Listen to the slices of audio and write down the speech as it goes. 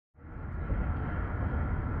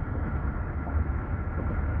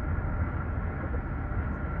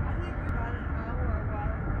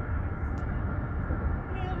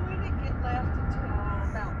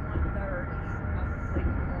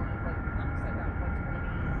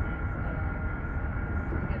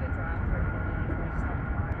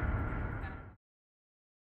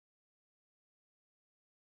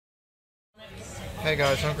Hey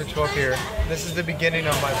guys, Awkward12 here. This is the beginning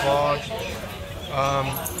of my vlog.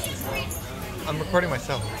 I'm recording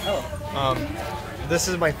myself. This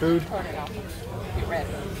is my food.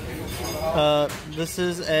 This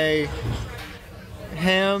is a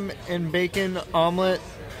ham and bacon omelet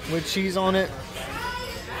with cheese on it.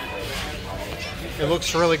 It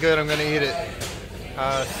looks really good. I'm gonna eat it.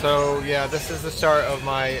 So yeah, this is the start of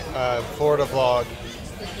my Florida vlog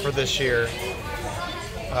for this year.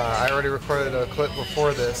 I already recorded a clip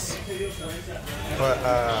before this, but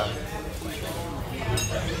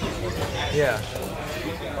yeah,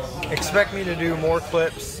 expect me to do more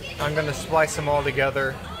clips. I'm gonna splice them all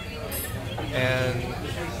together, and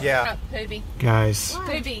yeah. Guys,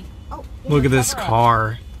 look at this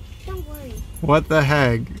car. Don't worry. What the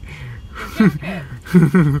heck?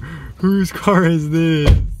 Whose car is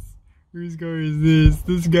this? Whose car is this?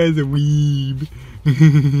 This guy's a weeb.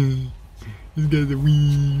 This guy's a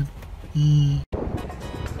weeb.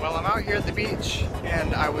 Well, I'm out here at the beach,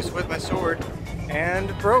 and I was with my sword,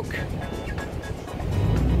 and broke.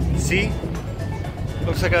 See?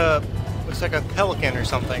 Looks like a pelican or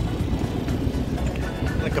something.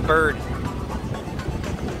 Like a bird.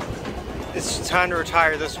 It's time to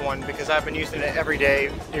retire this one because I've been using it every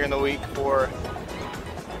day during the week for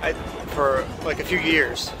like a few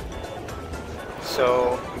years.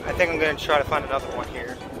 So I think I'm gonna try to find another one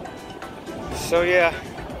here. So yeah.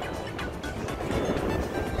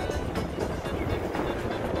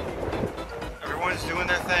 Everyone's doing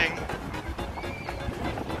their thing.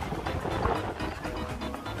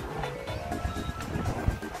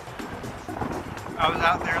 I was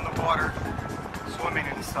out there in the water, swimming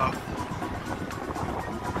and stuff.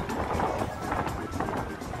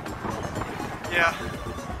 Yeah,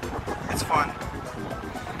 it's fun.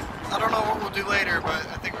 I don't know what we'll do later, but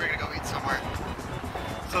I think we're gonna go eat somewhere.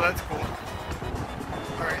 So that's cool.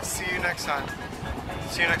 Alright, see you next time.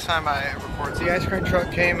 See you next time I record. The ice cream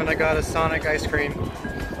truck came and I got a Sonic ice cream.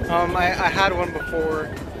 I had one before.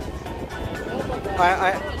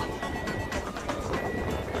 I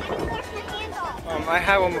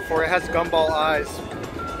had one before. It has gumball eyes.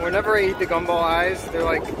 Whenever I eat the gumball eyes, they're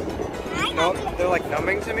like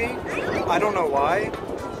numbing to me. I don't know why.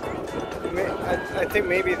 I think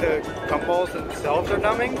maybe the gumballs themselves are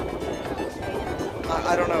numbing.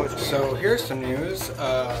 I don't know. So here's some news.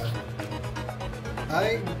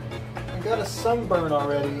 I got a sunburn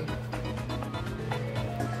already.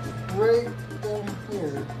 Right down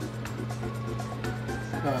here.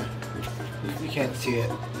 You can't see it.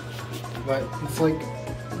 But it's like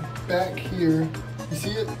back here. You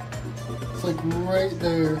see it? It's like right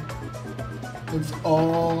there. It's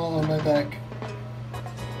all on my back.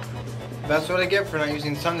 That's what I get for not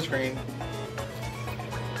using sunscreen.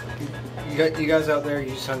 You guys out there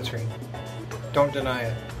use sunscreen. Don't deny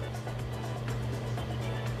it.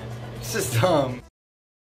 This is dumb.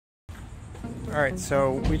 Alright,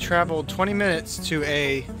 so we traveled 20 minutes to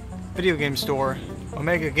a video game store,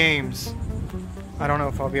 Omega Games. I don't know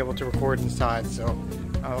if I'll be able to record inside, so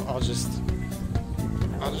I'll just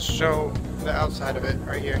show the outside of it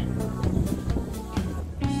right here.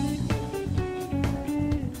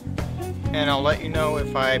 And I'll let you know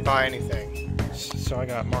if I buy anything. So I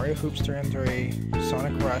got Mario Hoops 3 on 3,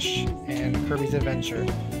 Sonic Rush, and Kirby's Adventure.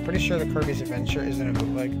 Pretty sure the Kirby's Adventure isn't a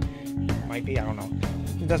bootleg. Might be, I don't know.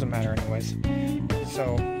 It doesn't matter anyways.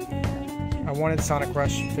 So I wanted Sonic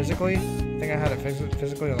Rush physically. I think I had it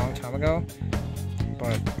physically a long time ago.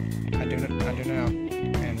 But I do now.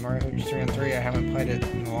 And Mario Hoops 3 on 3, I haven't played it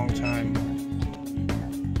in a long time.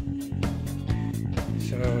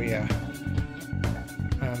 So yeah.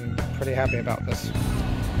 I'm pretty happy about this.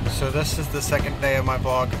 So this is the second day of my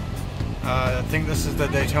vlog. I think this is the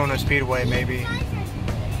Daytona Speedway, maybe.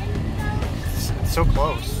 It's so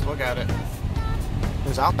close. Look at it.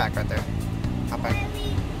 There's Outback right there. Outback.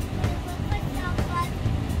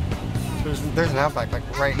 There's an Outback like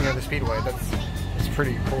right near the Speedway. That's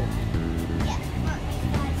pretty cool.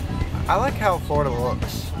 I like how Florida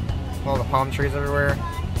looks. All the palm trees everywhere.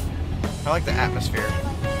 I like the atmosphere.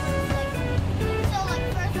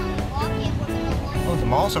 Oh, the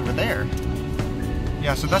mall's over there.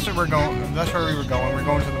 Yeah, so that's where we're going. That's where we were going. We're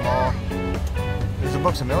going to the mall. There's a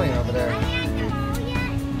Books A Million over there.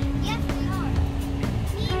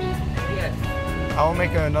 I'll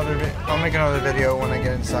make another video when I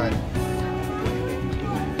get inside.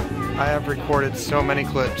 I have recorded so many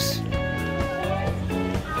clips.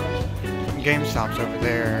 GameStop's over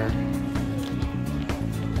there.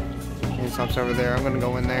 GameStop's over there. I'm gonna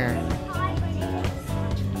go in there.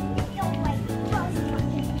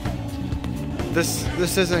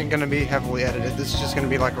 This isn't gonna be heavily edited. This is just gonna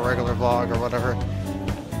be like a regular vlog or whatever.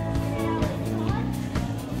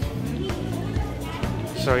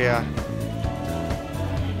 So yeah,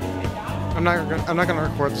 I'm not gonna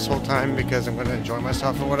record this whole time because I'm gonna enjoy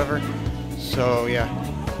myself or whatever. So yeah,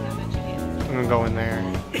 I'm gonna go in there.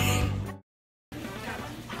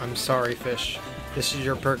 I'm sorry, fish. This is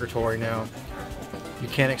your purgatory now. You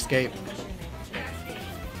can't escape.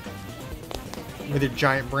 With your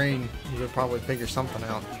giant brain, you could probably figure something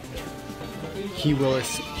out. He will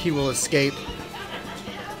escape. He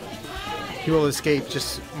will escape.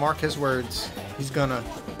 Just mark his words. He's gonna.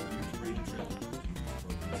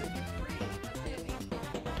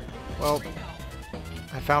 Well,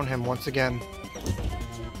 I found him once again.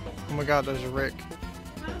 Oh my god, there's a Rick.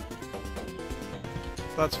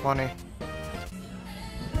 That's funny.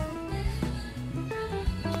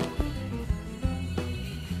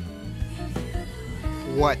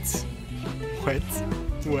 What? What?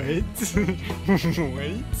 What?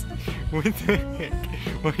 What? What the heck?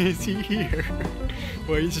 Why is he here?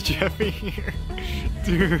 Why is Jeffy here?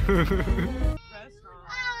 Dude. You don't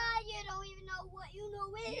even know what Uno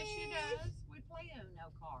is. Yes, she does. We play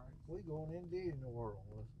Uno cards. We going in Disney World.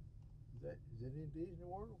 Is it in Disney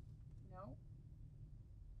World? No.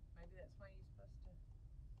 Maybe that's why you're supposed to.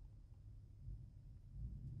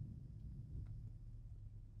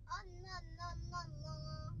 Oh no no no no.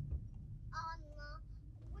 Oh no.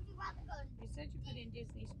 Would you rather go to You said you put in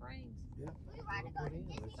Disney Springs. Yeah. Would you rather go to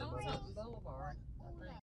Disney Sunset Springs? Boulevard.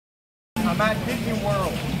 I'm at Disney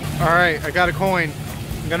World. Alright, I got a coin.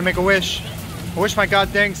 I'm gonna make a wish. I wish my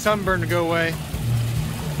god dang sunburn to go away.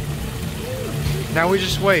 Now we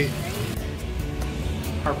just wait.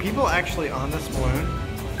 Are people actually on this balloon?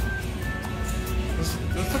 This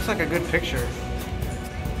looks like a good picture.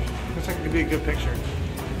 Looks like it could be a good picture.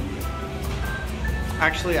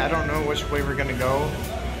 Actually, I don't know which way we're gonna go.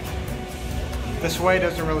 This way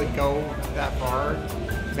doesn't really go that far.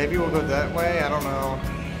 Maybe we'll go that way, I don't know.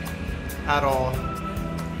 At all.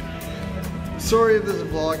 Sorry if this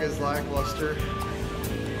vlog is lackluster.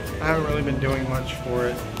 I haven't really been doing much for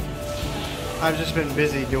it. I've just been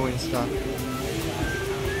busy doing stuff.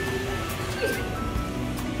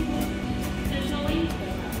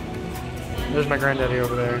 There's my granddaddy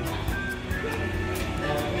over there.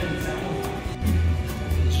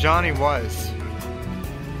 Johnny was.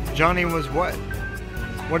 Johnny was what?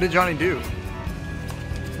 What did Johnny do?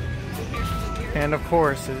 And of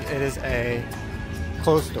course, it is a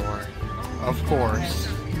closed door. Of course.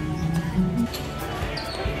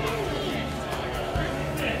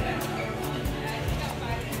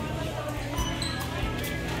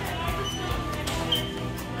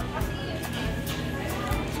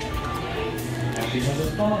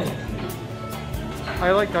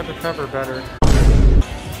 I like Dr. Pepper better.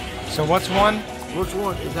 So what's one? Which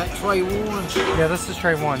one? Is that tray one? Yeah, this is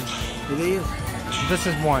tray one. It is? This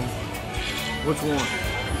is one. Which one?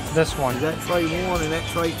 This one. Is that tray one and that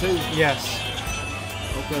tray two? Yes.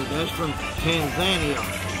 Okay, that's from Tanzania.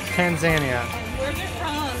 Tanzania. Where's it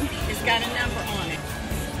from? It's got a number on it.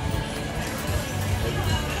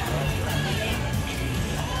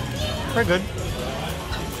 Very good.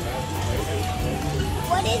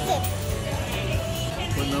 What is it?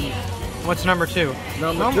 What number? What's number two?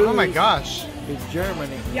 Number Oh, two oh my is- gosh. It's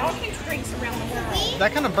Germany. Y'all can drinks around the world.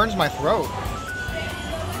 That kind of burns my throat.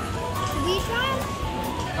 Should we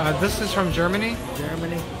try? This is from Germany.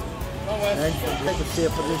 Germany. Actually, take a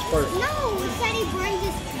sip of this first. No, he said he burns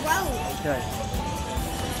his throat. Okay.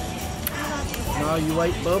 No, you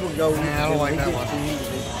ate bubble gum. Nah, I don't like that one.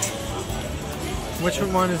 Which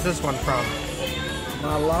one is this one from?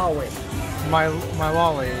 My lolly. My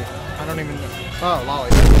lolly. I don't even know. Oh, lolly.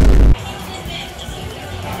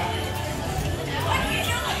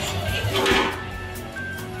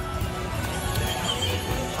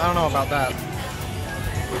 I don't know about that.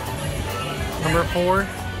 Number 4,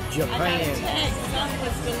 Japan.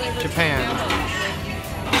 Japan.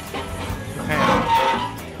 Japan.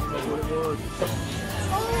 That's what it was.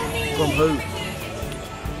 Oh, From who?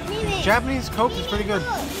 Mimi. Japanese Coke is pretty good. Look.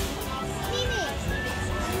 Mimi.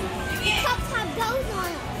 The cups have those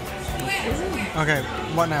on them. Okay,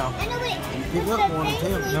 what now? I know, wait. Pick up one and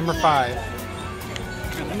tell me. Number 5.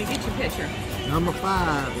 Let me get your picture. Number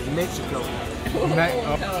 5 is Mexico.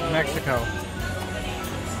 Mexico.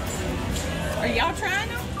 Are y'all trying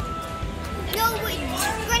them? No, wait.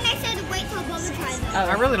 When I said wait till Mama tries them.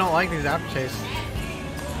 I really don't like these aftertastes.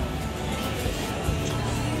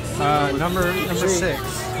 Number 6.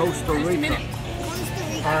 Costa Rica. Costa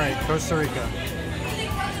Rica. All right, Costa Rica.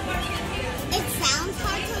 It sounds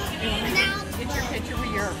hard to pronounce, Get your but picture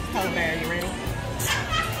with your polar bear. You ready?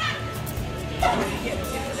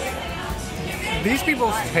 These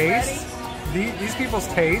people's tastes. These people's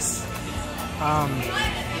tastes.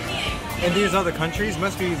 in these other countries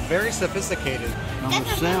must be very sophisticated. Number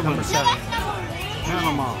That's seven. Number No, 7. that's not what we're doing.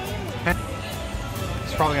 Panama.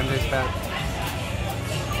 It's probably gonna taste bad.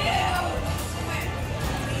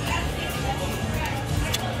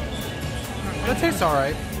 That tastes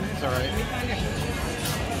alright. It's alright.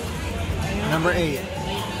 Number 8.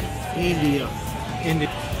 India. India.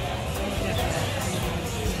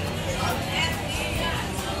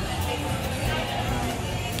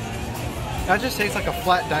 That just tastes like a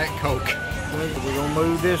flat Diet Coke. We're gonna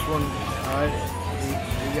move this one. Alright.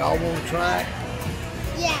 Y'all wanna try it?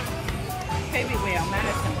 Yeah. Maybe we'll.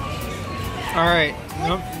 Madison. Alright.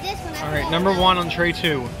 What's this one? Alright, number 1 on tray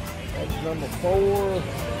 2. That's number 4.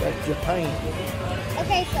 That's Japan.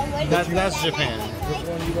 Okay, so what That's did you say that Japan. tastes Which like?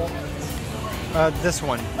 one you want? This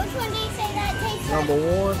one. Which one do you say that tastes like? Number 1.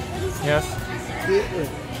 What do you say? Yes.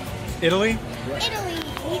 Italy. Italy? Italy.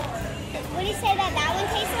 What do you say that one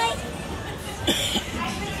tastes like?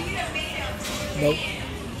 Nope.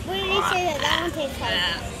 What did you say that one tastes like?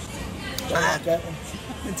 I like that one.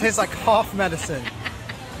 It tastes like cough medicine.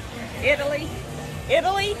 Italy.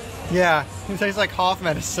 Italy. Yeah, it tastes like cough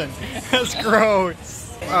medicine. That's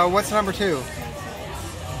gross. What's number 2?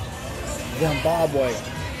 Zimbabwe.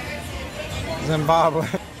 Zimbabwe.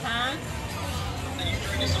 Huh?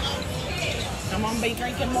 I'm gonna be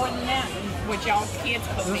drinking more than that, what y'all kids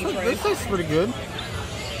put me through. This tastes pretty good.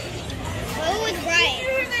 What was right? You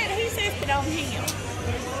hear that? He says it on him.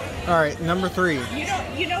 Alright, number 3. You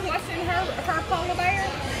know what's in her polar bear?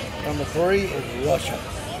 Number 3 is Russia.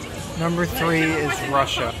 Number 3 is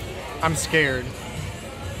Russia. I'm scared.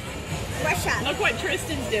 Russia. Look what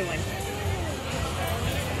Tristan's doing.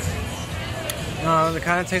 It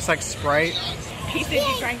kind of tastes like Sprite. He said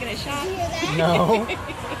you're drinking a shot. You hear that? No.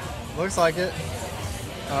 Looks like it.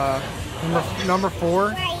 Number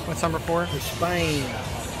 4. What's number 4? It's Spain.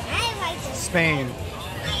 I like this. Spain.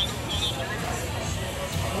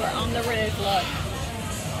 We're on the roof, look.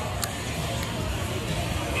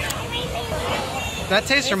 That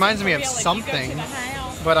taste reminds me of something,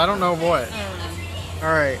 but I don't know what.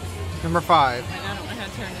 Alright, number 5. I don't know how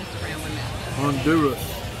to turn this around with that. Honduras.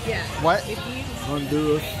 Yeah. What? If you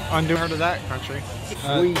Honduras. Undo heard of that country.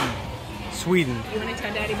 Sweden. Sweden. want to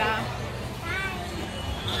tell Daddy bye?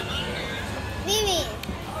 Mimi.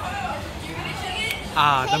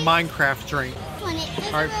 Ah, the Minecraft drink. All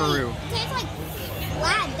right, Peru. It tastes like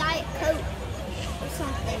flat Diet Coke or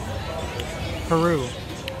something. Peru.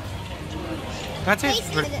 That tastes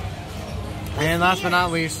Tasted pretty. it. And last but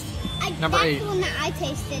not least, number That's 8. the one that I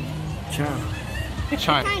tasted. China.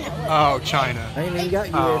 China. China. Oh, China. Ain't even got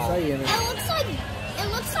Oh. USA in it. It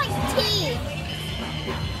looks like tea. It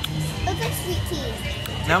looks like sweet tea.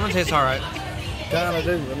 That one tastes alright. China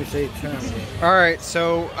do. Let me see it. China do. Alright,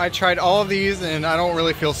 so I tried all of these and I don't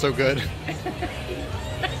really feel so good.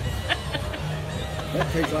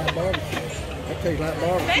 That tastes like barbecue. That tastes like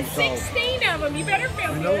barbecue That's sauce. 16 of them. You better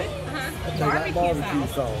feel You know good. it. Uh-huh. That tastes like barbecue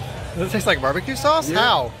sauce. Does it taste like barbecue sauce? Yeah.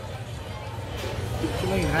 How? What you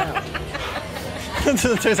mean how? Does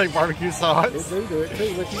it taste like barbecue It sauce? do it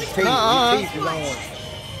too. Look at your teeth. Nuh-uh. Your teeth is orange.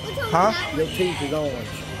 Which one Huh? was that Your one? teeth is orange.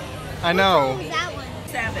 I Which know. one was that one?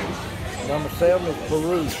 7. Number 7 is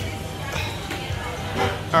Peru.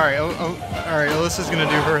 Alright, alright, Alyssa's gonna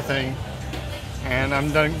do her thing. And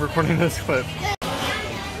I'm done recording this clip.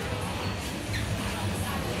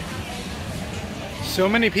 So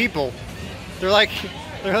many people. They're like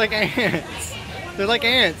ants. They're like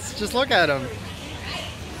ants. Just look at them.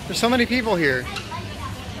 There's so many people here.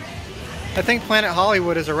 I think Planet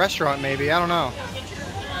Hollywood is a restaurant, maybe. I don't know.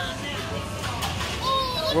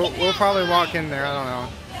 Oh, look at We'll that probably one. walk in there. I don't know.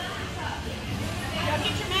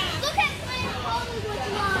 Look at Planet Hollywood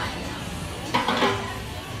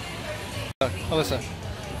one. Alyssa.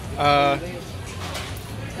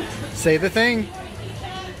 Say the thing.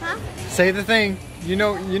 Huh? Say the thing. You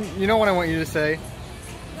know what I want you to say.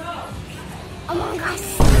 Among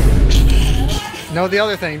Us. No, the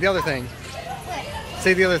other thing. The other thing. What?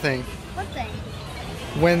 Say the other thing. What thing?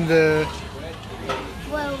 When the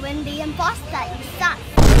Well, when the imposter you suck.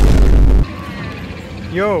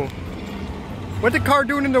 Yo, what the car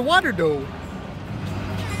doing in the water though?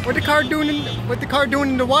 What the car doing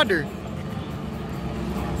in the water?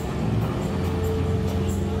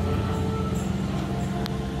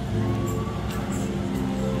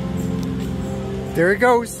 There it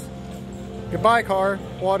goes. Goodbye car,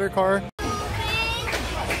 water car.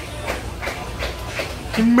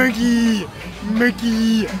 Mickey,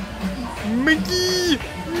 Mickey, Mickey,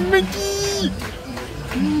 Mickey,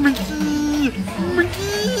 Mickey,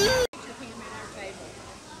 Mickey.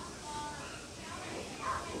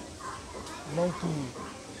 Monkey.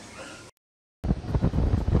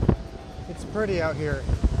 pretty out here.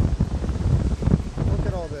 Look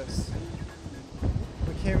at all this.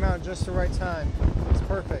 We came out just the right time. It's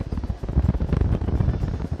perfect.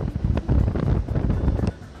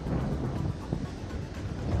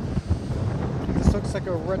 This looks like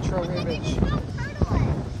a retro image.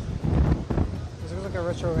 This looks like a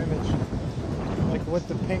retro image. Like with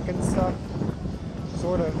the pink and stuff.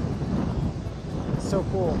 Sort of. It's so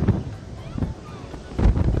cool.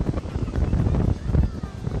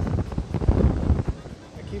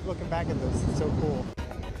 I keep looking back at this. It's so cool.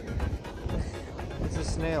 It's a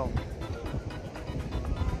snail.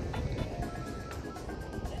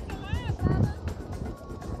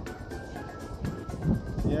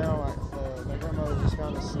 Yeah, my grandmother just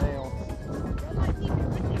found a snail.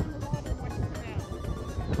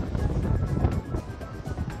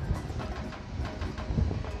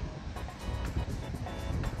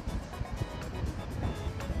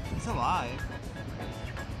 It's alive.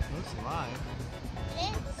 It looks alive. It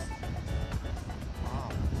is. Wow.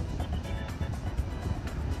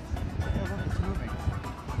 Yeah, look, it's moving.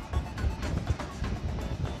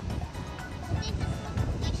 I think this is a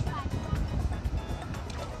fish fry.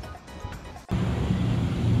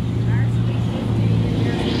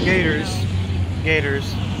 Gators. Gators.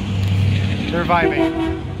 They're vibing.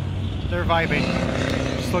 They're vibing.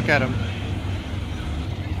 Just look at them.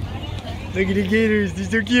 Look at the gators. They're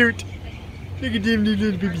so cute. Look at them,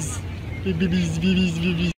 little babies. Babies, babies,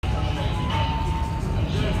 babies.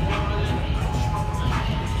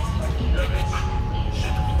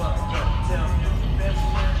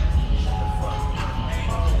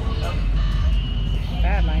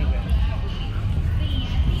 Bad language.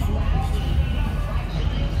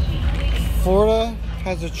 Florida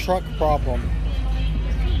has a truck problem.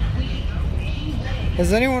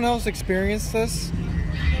 Has anyone else experienced this?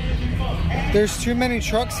 There's too many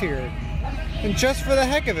trucks here. And just for the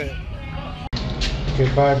heck of it.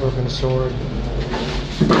 Goodbye, broken sword.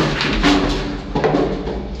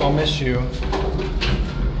 I'll miss you.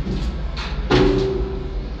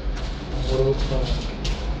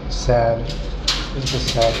 Sad. It's a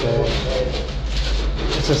sad day.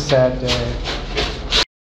 It's a sad day.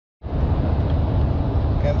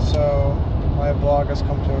 And so, my vlog has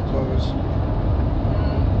come to a close.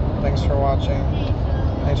 Thanks for watching.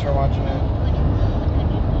 Thanks for watching it.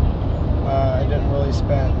 I didn't really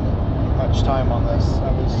spend much time on this.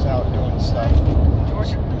 I was out doing stuff.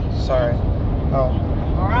 Georgia. Sorry. Oh.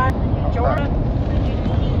 Alright, Georgia.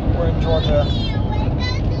 We're in Georgia.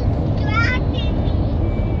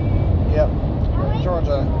 Yep. We're in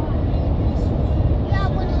Georgia.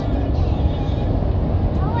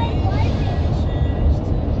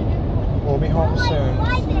 We'll be home soon.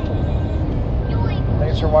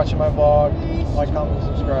 Thanks for watching my vlog. Like, comment,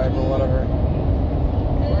 subscribe, or whatever.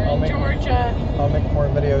 We're in Georgia. I'll make more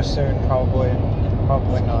videos soon, probably.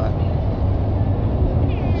 Probably not.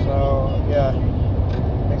 So, yeah.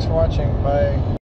 Thanks for watching. Bye.